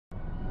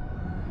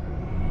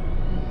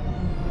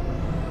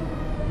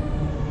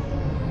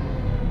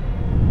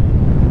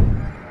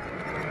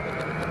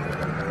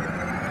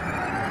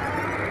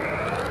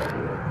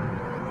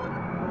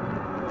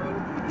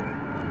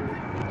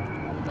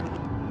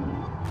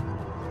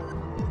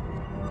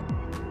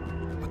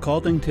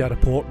According to a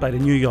report by the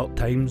New York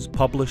Times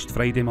published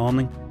Friday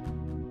morning,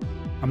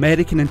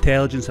 American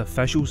intelligence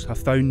officials have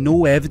found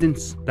no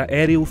evidence that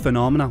aerial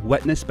phenomena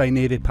witnessed by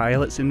Navy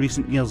pilots in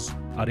recent years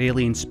are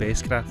alien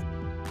spacecraft.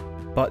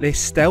 But they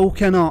still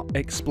cannot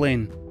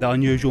explain the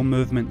unusual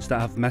movements that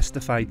have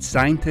mystified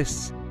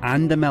scientists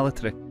and the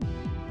military.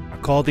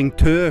 According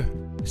to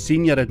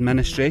senior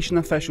administration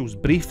officials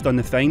briefed on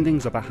the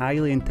findings of a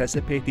highly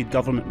anticipated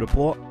government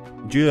report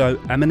due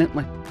out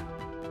imminently.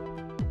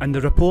 And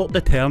the report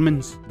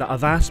determines that a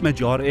vast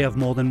majority of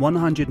more than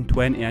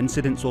 120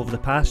 incidents over the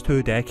past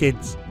 2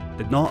 decades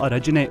did not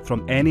originate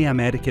from any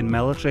American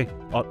military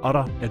or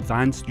other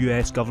advanced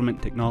US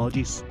government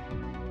technologies.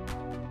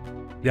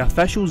 The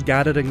officials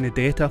gathering the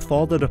data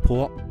for the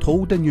report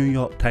told the New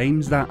York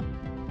Times that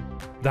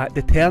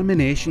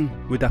determination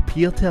would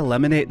appear to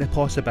eliminate the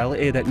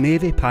possibility that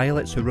Navy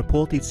pilots who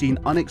reported seeing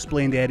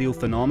unexplained aerial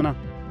phenomena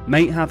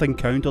might have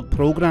encountered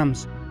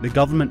programs the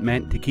government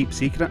meant to keep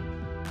secret.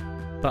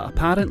 But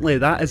apparently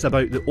that is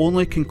about the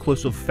only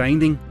conclusive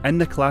finding in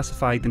the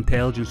classified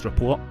intelligence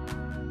report.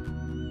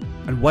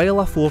 And while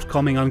a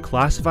forthcoming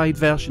unclassified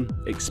version,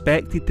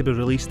 expected to be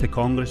released to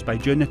Congress by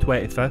June the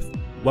 25th,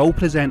 will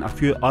present a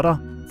few other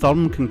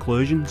firm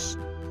conclusions,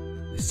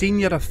 the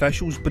senior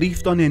officials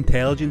briefed on the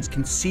intelligence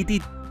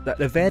conceded that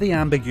the very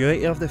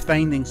ambiguity of the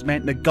findings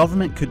meant the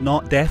government could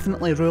not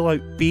definitely rule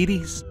out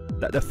theories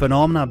that the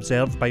phenomena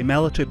observed by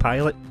military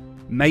pilot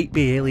might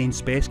be alien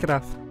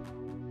spacecraft.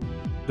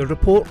 The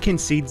report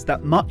concedes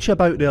that much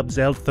about the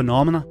observed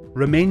phenomena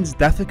remains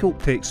difficult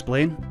to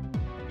explain,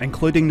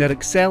 including their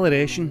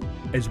acceleration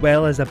as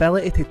well as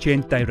ability to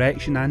change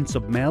direction and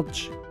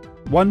submerge.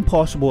 One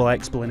possible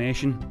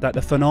explanation that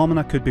the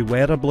phenomena could be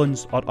weather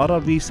balloons or other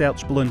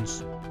research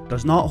balloons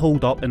does not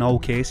hold up in all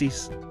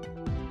cases.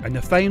 And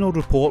the final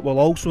report will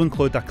also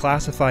include a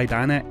classified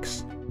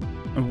annex.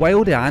 And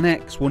while the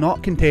annex will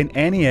not contain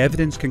any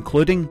evidence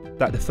concluding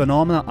that the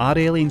phenomena are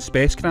alien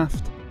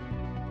spacecraft,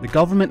 the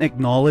government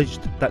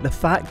acknowledged that the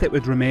fact it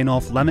would remain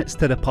off limits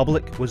to the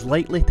public was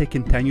likely to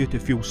continue to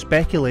fuel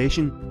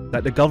speculation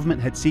that the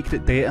government had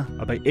secret data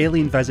about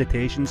alien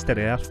visitations to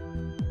the Earth.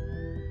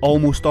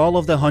 Almost all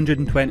of the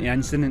 120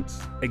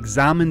 incidents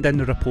examined in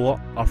the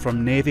report are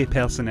from Navy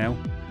personnel,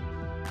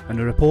 and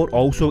the report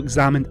also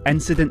examined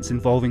incidents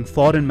involving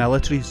foreign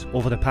militaries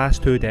over the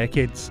past 2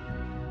 decades.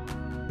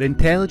 The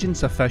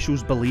intelligence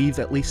officials believe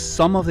at least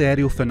some of the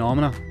aerial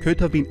phenomena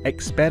could have been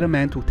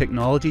experimental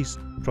technologies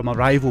from a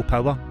rival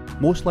power,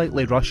 most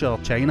likely Russia or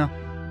China.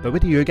 But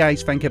what do you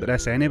guys think about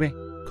this anyway?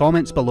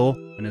 Comments below,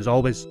 and as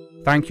always,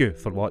 thank you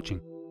for watching.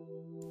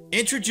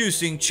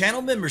 Introducing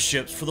channel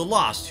memberships for the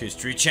Lost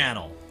History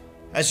Channel.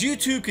 As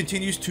YouTube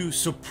continues to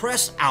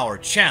suppress our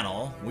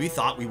channel, we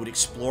thought we would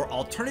explore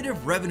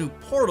alternative revenue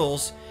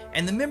portals,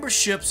 and the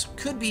memberships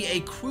could be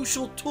a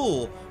crucial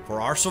tool for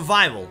our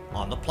survival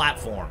on the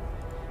platform.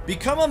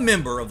 Become a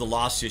member of the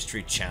Lost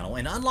History Channel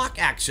and unlock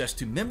access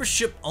to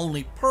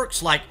membership-only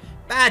perks like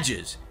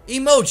badges,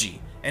 emoji,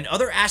 and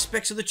other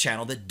aspects of the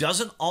channel that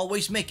doesn't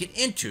always make it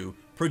into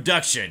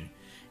production.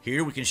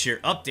 Here we can share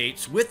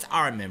updates with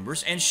our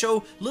members and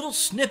show little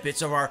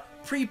snippets of our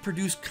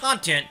pre-produced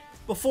content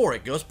before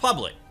it goes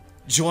public.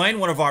 Join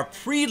one of our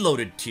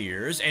preloaded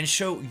tiers and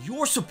show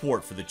your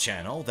support for the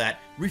channel that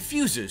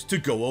refuses to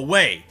go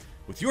away.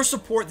 With your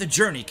support, the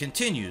journey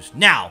continues.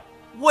 Now,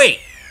 wait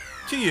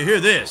till you hear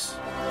this.